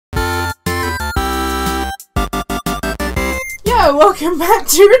welcome back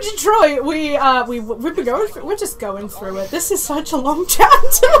to Detroit. We've been going through, we're just going through it. This is such a long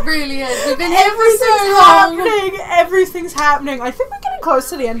chapter. It really is. We've been here for so long. Everything's happening. I think we're getting close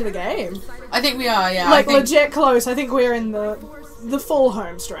to the end of the game. I think we are, yeah. Like, legit close. I think we're in the full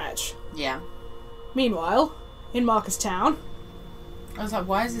home stretch. Yeah. Meanwhile, in Marcustown, I was like,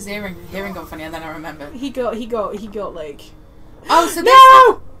 why is his hearing gone funny? And then I remembered. he got like... Oh, so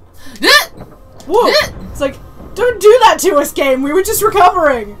no! Whoa! It's like, don't do that to us, game. We were just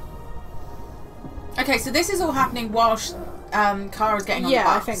recovering. Okay, so this is all happening whilst Kara's getting on the bus.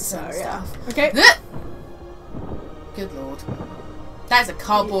 Yeah, I think so. Yeah. Okay. Good lord. That is a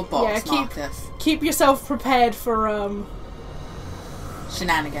cardboard box, yeah, Marcus. Keep yourself prepared for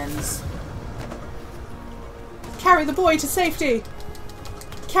shenanigans. Carry the boy to safety.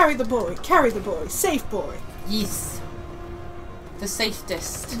 Carry the boy. Carry the boy. Safe boy. Yes. The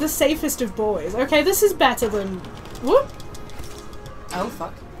safest. The safest of boys. Okay, this is better than... Whoop. Oh,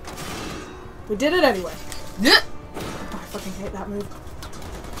 fuck. We did it anyway. Oh, I fucking hate that move.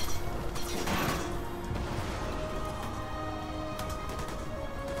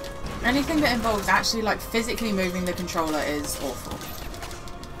 Anything that involves actually, like, physically moving the controller is awful.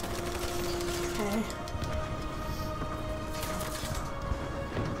 Okay.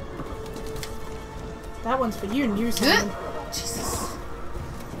 That one's for you, new Simon. Jesus.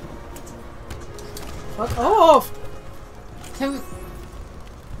 Fuck off!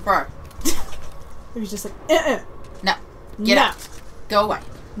 Bro. It was just like, No. Get out. Go away.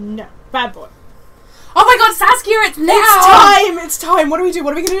 No. Bad boy. Oh my god, Saskia, it's now! It's time! It's time! What do we do?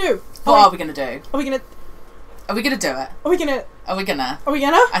 What are we gonna do? What are we gonna do? Are we gonna... Are we gonna do it? Are we gonna... Are we gonna? Are we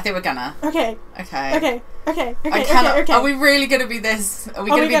gonna? I think we're gonna. Okay. Okay. Okay. Okay. Okay. I cannot. Okay. Are we really gonna be this? Are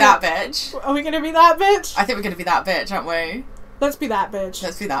we gonna be that bitch? Are we gonna be that bitch? I think we're gonna be that bitch, aren't we? Let's be that bitch.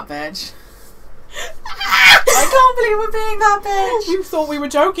 Let's be that bitch. I can't believe we're being that bitch. You thought we were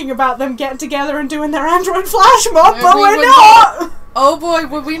joking about them getting together and doing their Android flash mob, No, but we we're were not! Oh boy,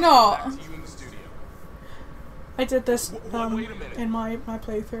 were we not? I did this in my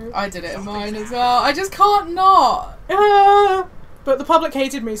playthrough. I did it in mine as well. I just can't not. But the public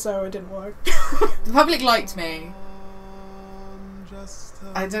hated me, so it didn't work. The public liked me.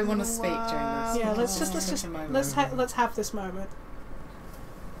 I don't want to speak during this. Yeah, let's have this moment.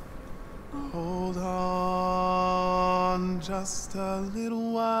 Hold on just a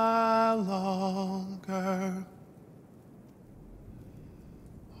little while longer.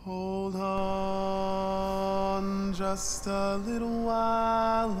 Hold on just a little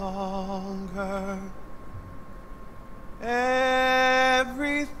while longer.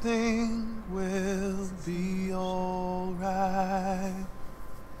 Everything will be alright.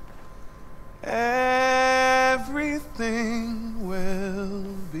 Everything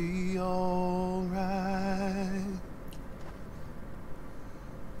will be alright.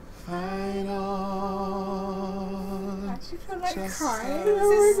 Fight on. I actually feel like crying.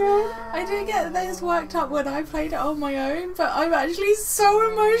 I do get this worked up when I played it on my own, but I'm actually so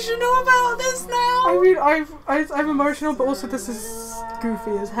emotional about this now. I mean, I'm emotional, but also this is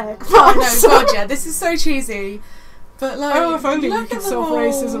goofy as heck. Oh no, god, yeah, this is so cheesy. But like, oh, if only we look could at solve them all.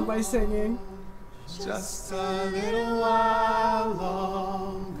 racism by singing. Just a little while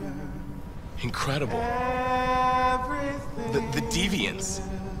longer. Incredible. The deviants.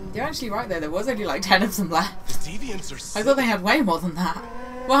 You're actually right though, there was only like 10 of them left. The deviants are I thought they had way more than that.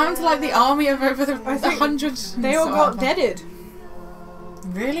 What happened to like the army of over the 100? They all got deaded.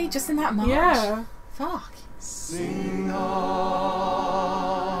 Really? Just in that march? Yeah. Fuck. Sing on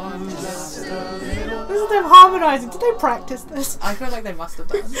just a little. This is them harmonizing. Did they practice this? I feel like they must have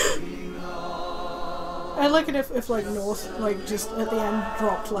done. I like it if like North like just at the end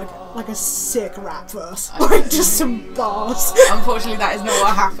dropped like a sick rap verse, like just some bars. Unfortunately, that is not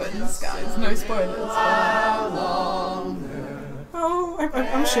what happens, guys. No spoilers. Oh,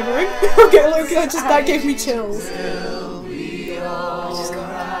 I'm shivering. Okay, look, that gave me chills. I just got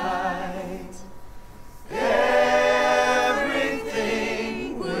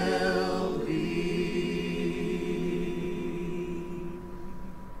Everything will be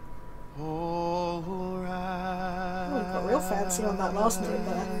alright. Oh, we got real fancy on that last note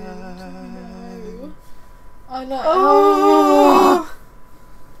there. I like. Oh.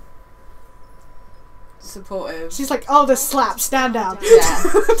 Supportive. She's like, oh, this slap, stand down. Yeah.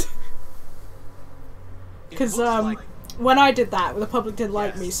 Because when I did that, the public didn't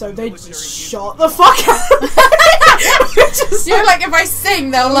like me, so they just shot the fuck out of me. You're like, if I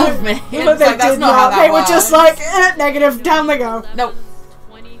sing, they'll love me. But It's they like, that's did not how that They works. were just like, negative, down they go. Nope.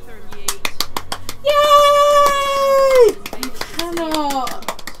 2038. Yay! I cannot.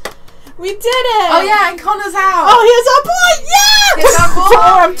 We did it! Oh yeah, and Connor's out. Oh, here's our boy! Yeah! Here's our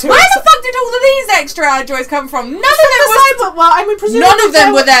boy. Where Where the fuck did all of these extra androids come from? None of them well, I mean, presumably None of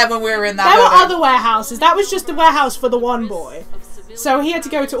them were there when we were in that There were building. other warehouses. That was just the warehouse for the one boy. So he had to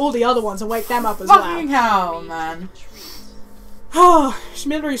go to all the other ones and wake them up as Fucking well. hell, man. Oh,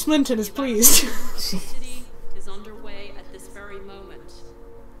 Schmillery Splinton is pleased. City is underway at this very moment.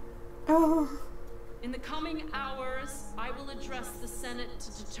 Oh. In the coming hours, I will address the Senate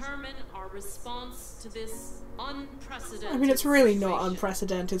to determine our response to this unprecedented I mean, it's really not situation.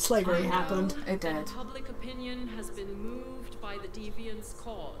 unprecedented. Slavery happened. It did. Public opinion has been moved by the deviant's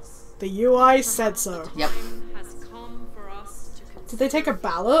cause. The UI said so. Yep. Time has come for us to Did they take a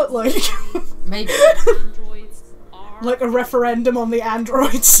ballot? Like, Maybe. androids are like a referendum on the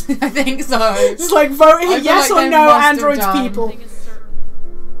androids? I think so. Just like voting I feel yes like or they no must have androids done. people. Nothing is certain.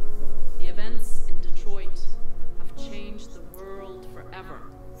 The events in Detroit have changed the world forever.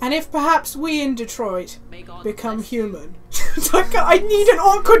 And if perhaps we in Detroit May God become bless you. human. It's like, I need an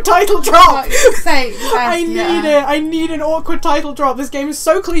awkward title drop! Say, I need it! I need an awkward title drop. This game is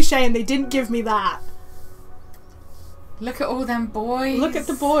so cliche and they didn't give me that. Look at all them boys. Look at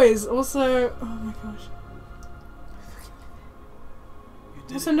the boys. Also, oh my gosh.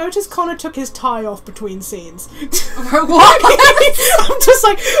 Also, notice Connor took his tie off between scenes. What? I'm just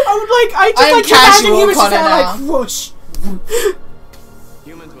like, I just I'm like imagine he was just casual there Connor like whoosh.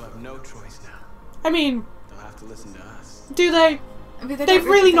 Humans will have no choice now. I mean, They'll have to listen to us. do they? I mean, they They've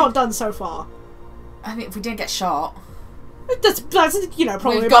don't really not done so far. I mean, if we didn't get shot. That's you know,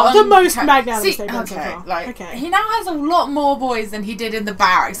 probably We've about the gotten most ca- magnanimous See, they've done so okay, far. like, Okay. he now has a lot more boys than he did in the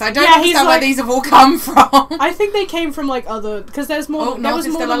barracks. I don't Yeah, he's understand where like- these have all come from. I think they came from like other because there's more. Oh, there North was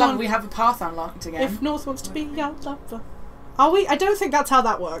is more still than alive. one. We have a path unlocked again. If North wants to be our lover, are we? I don't think that's how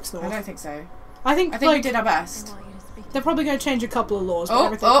that works, North. I don't think so. I think I think we did our best. they're probably going to change a couple of laws. But Oh,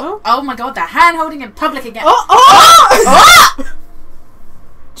 everything. oh my god, they're hand holding in public again. Oh!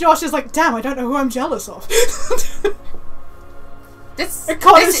 Josh is like, damn, I don't know who I'm jealous of. This,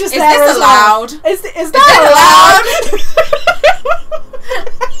 Connor's this just is there this as allowed? well. Is that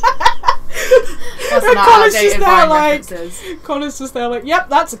That's And not Connor's just outdated there Vine like, references. Connor's just there like, yep,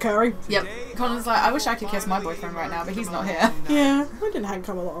 that's occurring. Yep. Connor's like, I wish I could kiss my boyfriend right now, but he's not here. Yeah, why didn't Hank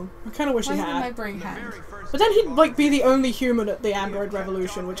come along? I kind of wish Why he didn't they had. bring hand? But then he'd like be the only human at the Android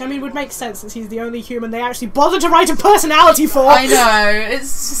Revolution, which I mean would make sense since he's the only human they actually bother to write a personality for. I know,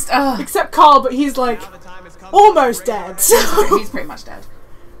 it's just, Except Carl, but he's like almost dead. So he's pretty much dead.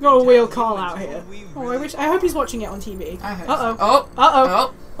 got a wheel Carl out here. Oh, I hope he's watching it on TV. I hope Uh-oh. so. Oh,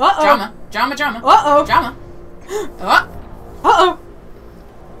 Uh-oh. oh, Uh-oh. drama, drama, drama, Uh-oh. drama. Oh, Uh-oh.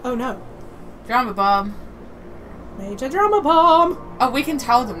 Oh no. drama bomb. Major drama bomb. Oh, we can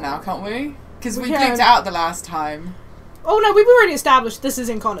tell them now, can't we? Because we can. bleeped it out the last time. Oh no, we've already established this is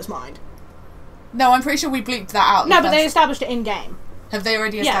in Connor's mind. No, I'm pretty sure we bleeped that out. No, the but they first- established it in game. Have they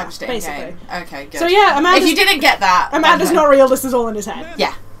already Yeah, established it basically. in game? Okay, good. So yeah, If you didn't get that, Amanda's then- not real, this is all in his head.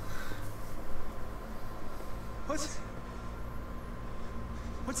 Yeah.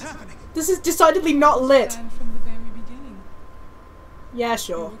 What's happening? This is decidedly not lit. And from the very beginning, Yeah, you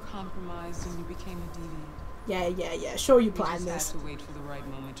sure. were compromised and you became a deviant. Yeah. Sure you You planned just this. had to wait for the right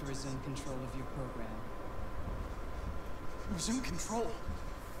moment to resume control of your program. Resume control.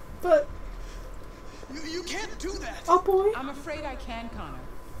 But, You can't do that. oh boy. I'm afraid I can, Connor.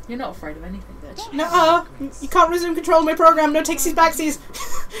 You're not afraid of anything, bitch. Nuh-uh. You can't resume control of my program. No takesies backsies.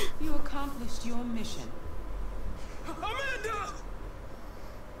 You accomplished your mission. Amanda!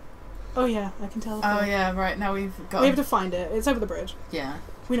 Oh yeah, I can tell. Oh yeah, right, now we've got... We have to find it. It's over the bridge. Yeah.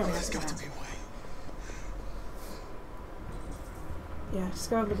 We know where There's it got is. to be a way. Yeah, just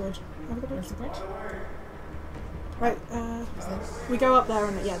go over the bridge. Over the bridge. Where's the bridge? Right, Is this? we go up there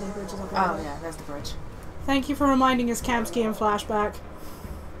and yeah, the bridge is up there. Oh yeah, there's the bridge. Thank you for reminding us Kamsky in flashback.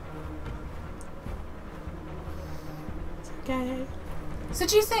 It's okay. So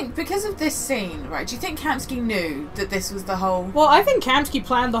do you think, because of this scene, right, do you think Kamsky knew that this was the whole... Well, I think Kamsky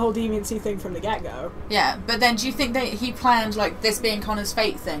planned the whole deviancy thing from the get-go. Yeah, but then do you think that he planned, like, this being Connor's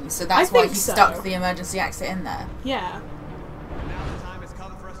fate thing, so that's I why think he so. stuck the emergency exit in there? Yeah, Now the time has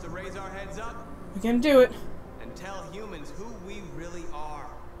come for us to raise our heads up we can do it. and tell humans who we really are.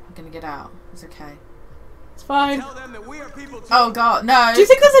 I'm gonna get out. It's okay. It's fine. Tell them that we are people too. Oh god, no! Do you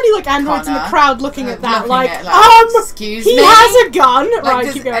think there's any like androids in the Connor, crowd looking at that? looking Like, at, excuse he me? has a gun. Like, Right,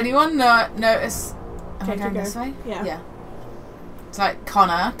 does keep going. anyone notice... Am Okay, I keep going this going. way? Yeah. Yeah. It's like,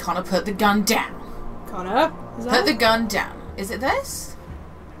 Connor, put the gun down. Connor, is that Put the it? gun down. Is it this?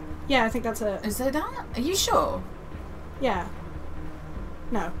 Yeah, I think that's it. Is it that? Are you sure? Yeah.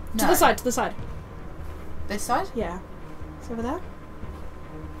 No. To No. the side. To the side. This side? Yeah. It's over there.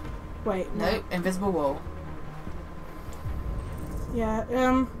 Wait, no. Nope, invisible wall. Yeah,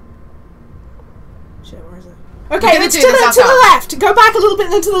 shit, where is it? Okay, it's to the ourselves. left! Go back a little bit,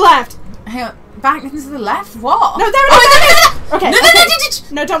 then to the left! Hang on, back into the left? What? No, there it is! Okay, No,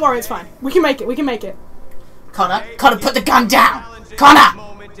 okay. No, don't worry, it's fine. We can make it, we can make it. Connor, put the gun down! Connor!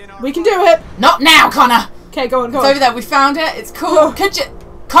 We can do it! Not now, Connor! Okay, go on, go It's on. over there, we found it, it's cool. Oh. Could you...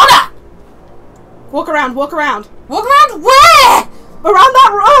 Connor! Walk around, walk around. Walk around where? Around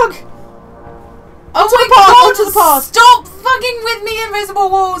that rug! Oh to my the path, god, onto the path. Stop fucking with me, invisible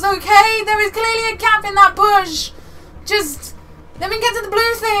walls, okay? There is clearly a gap in that bush. Just let me get to the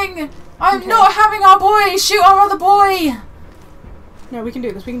blue thing. I'm not having our boy shoot our other boy. No, we can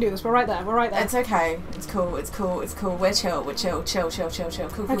do this, we can do this. We're right there, we're right there. It's okay. It's cool, it's cool, it's cool. We're chill, chill.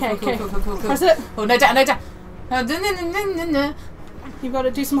 Cool, Okay, okay. cool. Press it. Oh, no down, no down. No. You've got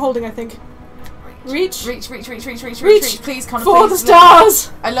to do some holding, I think. Reach. Reach. Please, Connor, For please. the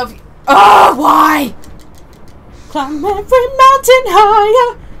stars! I love you. Oh, why? Climb every mountain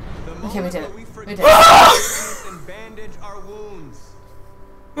higher. Okay, we did it. We did it. And bandage our wounds.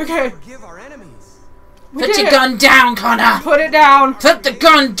 Okay. Forgive our enemies. We Put did your it. gun down, Connor. Put it down. Put the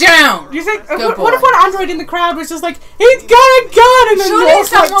gun down. Do you think? Go What if boy. one android in the crowd was just like, he's got a gun, and then Surely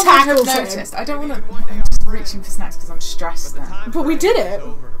North like someone would have tackles him? noticed. I don't want to. I'm just reaching for snacks because I'm stressed now. But we did it.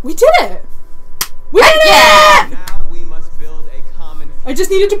 We did it. We did Yeah. it. Now we must build a common I just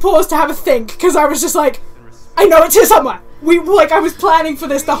needed to pause to have a think because I was just like, I know it's here somewhere. I was planning for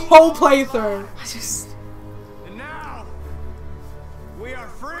this the whole playthrough. I just. And now we are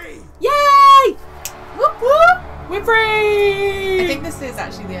free. Yay! Whoop whoop! We're free. I think this is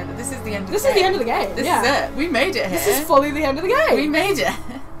actually the end. This is the end. Of This the is the game. end of the game. This yeah. is it. We made it here. This is fully the end of the game. We made it.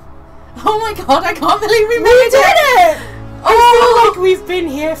 Oh my god! I can't believe we We made did it! Oh. I feel like we've been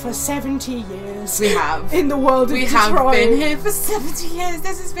here for 70 years. We have. In the world of We Detroit. have been here for 70 years.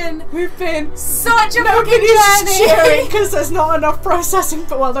 This has been We've been such a fucking Nobody's journey. cheering because there's not enough processing.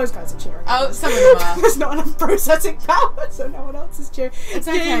 But well, those guys are cheering. Oh, some of them are. There's not enough processing power, so no one else is cheering. It's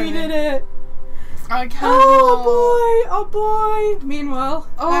okay, Yay, we then. did it. I can't. Oh boy. Meanwhile,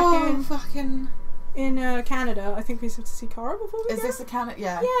 Oh, back fucking. in Canada, I think we have to see Cara before we Is go. this the can?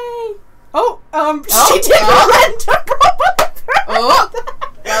 Yeah. Yay! Oh, Oh, she did oh. rent a couple. Oh.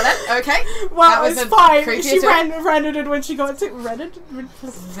 Well then, okay. Well, That was it's a fine. creepy She turn. rented it when she got to rented.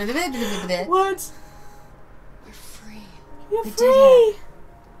 What? We're free. You're We did free.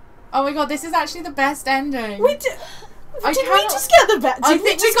 Oh my god, this is actually the best ending. We did. I Did we cannot- just get the best? I Did we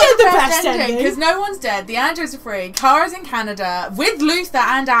think we just got get the best ending ending? because no one's dead. The androids are free. Cara's in Canada with Luther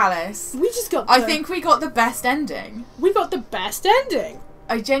and Alice. We just got. I think we got the best ending. we got the best ending.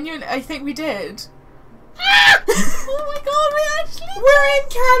 I think we did. Oh my god, we actually. We're in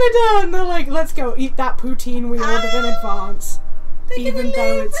Canada, and they're like, "Let's go eat that poutine we ordered in advance." Even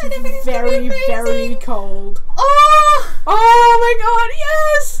though it's very, very cold. Oh! Oh my god,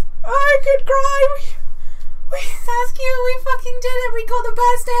 yes! I could cry! Saskia, we fucking did it! We got the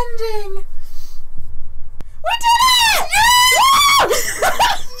best ending! We did it! Yeah!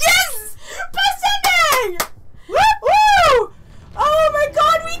 Yes! Best ending! Woo! Woo! Oh my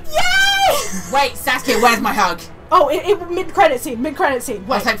god, yay! Wait, Saskia, where's my hug? Oh, mid-credit scene, mid-credit scene.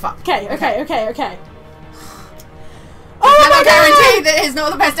 Oh, Wait. thank fuck. Okay. I Oh my cannot guarantee god! that it's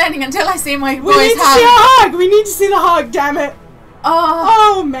not the best ending until I see my We boy's need to hug. see a hug! We need to see the hug, damn it!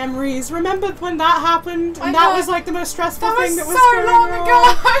 Oh, Oh, memories. Remember when that happened? I And that know. was like the most stressful that thing was that was so going long on. ago!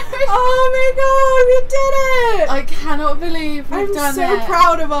 Oh my god, we did it! I cannot believe we've I'm done so it.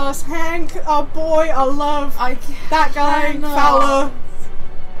 proud of us. Hank, our boy, our love. I That guy, cannot.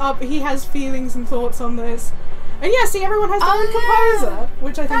 fella. He has feelings and thoughts on this. And yeah, see, everyone has their own Oh, yeah. composer,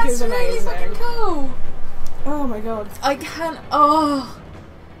 which I think That's is amazing. really fucking cool. Oh my god. I can't. Oh,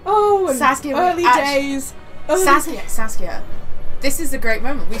 Oh, and Saskia, we early days. Early Saskia. This is a great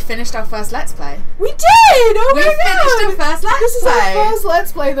moment. We finished our first Let's Play. We did! Oh We my god! finished our first Let's This is Play. our first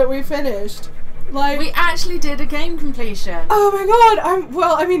Let's Play that we finished. Like, We actually did a game completion. oh my god!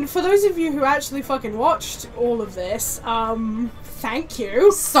 Well, I mean, for those of you who actually fucking watched all of this, thank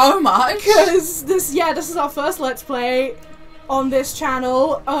you. So much. Because this is our first Let's Play on this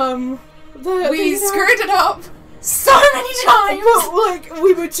channel. We screwed it up so many times. But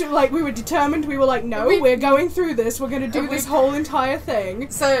like we were determined. We were like, no, we're going through this. We're going to do this whole entire thing.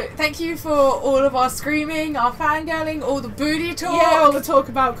 So thank you for all of our screaming, our fangirling, all the booty talk. Yeah, all the talk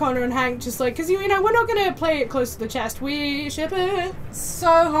about Connor and Hank, just like, because you know we're not going to play it close to the chest. We ship it. So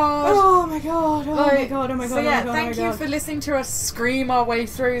hard. Oh my god! Oh my Like, god! Oh my god! So oh my yeah, god, thank oh my you god. for listening to us scream our way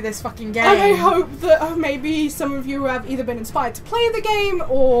through this fucking game. And I hope that maybe some of you have either been inspired to play the game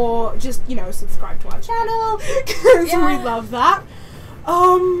or just, you know, subscribe to our channel because we love that.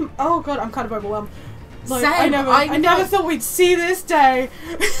 Oh god, I'm kind of overwhelmed. Like, Same. I never thought we'd see this day.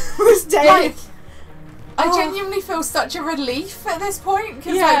 This day. Like, I genuinely feel such a relief at this point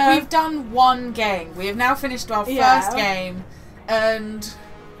because like we've done one game. We have now finished our first game, and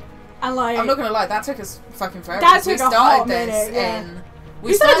like I'm not gonna lie, that took us fucking forever. That took we started this minute, in.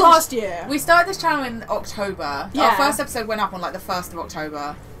 We started last year. We started this channel in October. Yeah. Our first episode went up on like the 1st of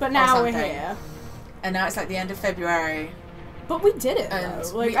October. But now we're here. And now it's like the end of February. But we did it, and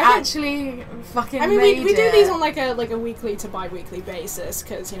though. Like, we actually fucking made we do it. these on like a weekly to bi-weekly basis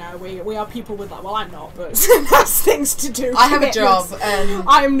because, you know, we are people with like, well, I'm not, but that's things to do. I have a job and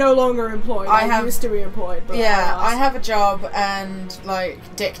I am no longer employed. I used to be employed, but I have a job and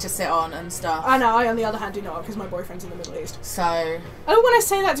like dick to sit on and stuff. I know. I, on the other hand, do not because my boyfriend's in the Middle East. So I don't want to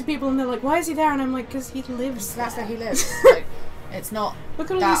say that to people and they're like, why is he there? And I'm like, because he lives. That's where he lives. Like, it's not.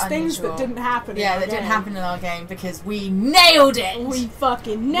 Look at all these things that didn't happen. Yeah, that didn't happen in our game because we nailed it. We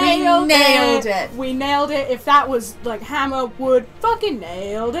fucking nailed it. We nailed it. If that was like hammer, wood, fucking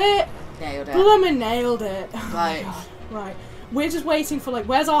nailed it. Nailed it. Bloomin' nailed it. Like, right. We're just waiting for like,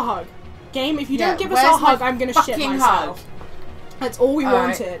 where's our hug? Game, if you don't give us our hug, I'm gonna shit myself. Hug. That's all we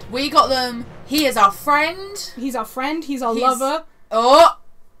wanted. We got them. He is our friend. He's our friend. He's our lover. Oh,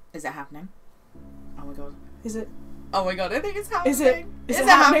 is it happening? Oh my god. Is it? Oh my god, I think it's happening. Is it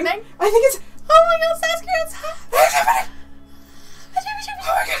happening? I think it's. Oh my god, Saskia, it's happening. Oh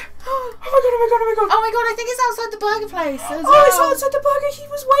my god. Oh my god. Oh my god, I think it's outside the burger place. It's outside the burger. He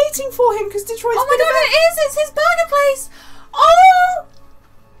was waiting for him because Detroit's. Oh my god, it is. It's his burger place. Oh!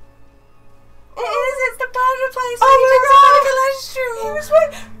 It is. It's the burger place. Oh my god. He was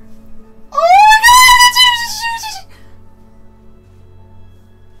waiting. Oh my god.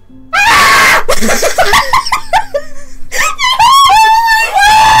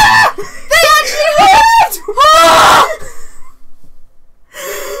 They actually worked!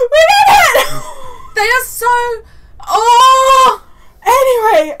 We did it! They are so... Oh!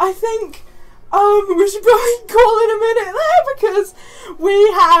 Anyway, I think we should probably call it a minute there because we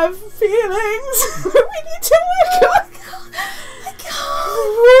have feelings we need to work on. I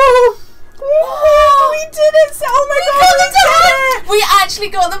can't. We did it! Oh my god, we did it! We actually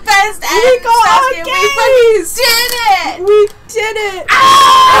got the best end. We got our gaze! We did it! We did it!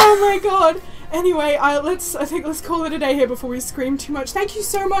 Ah! Oh my god. Anyway, I think let's call it a day here before we scream too much. Thank you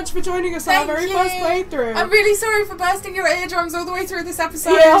so much for joining us on our very first playthrough. I'm really sorry for bursting your eardrums all the way through this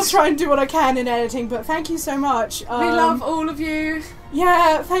episode. Yeah, I'll try and do what I can in editing, but thank you so much. We love all of you.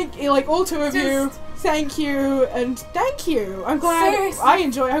 Yeah, thank you, like all two of you. Thank you and thank you. I'm glad. Seriously.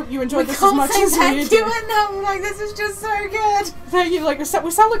 I hope you enjoyed this as much as we did. Thank you enough. Like, this is just so good. Thank you. Like, we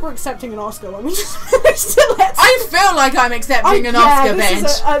sound like we're accepting an Oscar when we just finished it. I feel like I'm accepting an Oscar, bitch.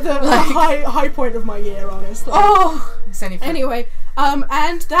 This is the high point of my year, honestly. Oh, it's only anyway,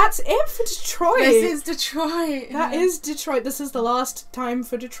 and that's it for Detroit. This is Detroit. That is Detroit. This is the last time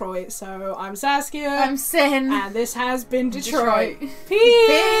for Detroit. So I'm Saskia. I'm Sin. And this has been Detroit.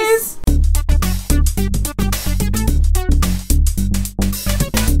 Peace.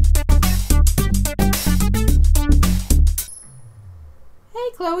 Hey,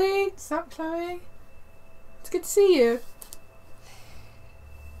 Chloe. What's up, Chloe? It's good to see you.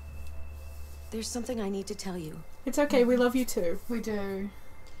 There's something I need to tell you. It's okay, we love you too. We do.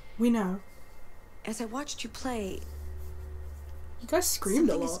 We know. As I watched you play, you guys screamed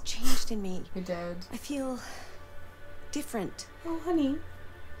a lot. Something has changed in me. We did. I feel different. Oh, honey.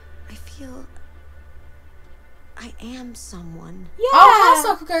 I feel I am someone. Yeah. Oh, House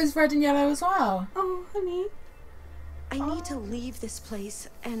Soccer goes red and yellow as well. Oh, honey. I need to leave this place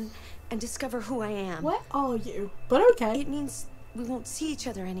and discover who I am. What are you? But okay. It means we won't see each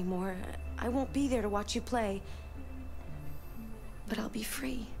other anymore. I won't be there to watch you play. But I'll be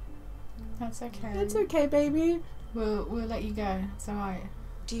free. That's okay. That's okay, baby. We'll let you go. It's alright.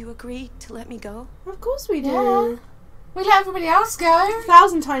 Do you agree to let me go? Of course we do. Yeah. We let everybody else go.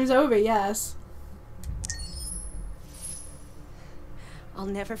 1,000 times over, yes. I'll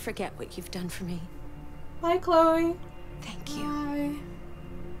never forget what you've done for me. Bye, Chloe. Thank you. Bye.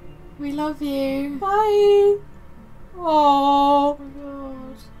 We love you. Bye. Oh my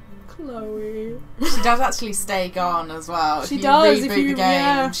god. Chloe. She does actually stay gone as well. She if does. You reboot if you the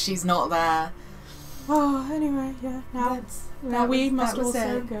game, she's not there. Oh, anyway, yeah. Now we must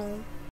also go.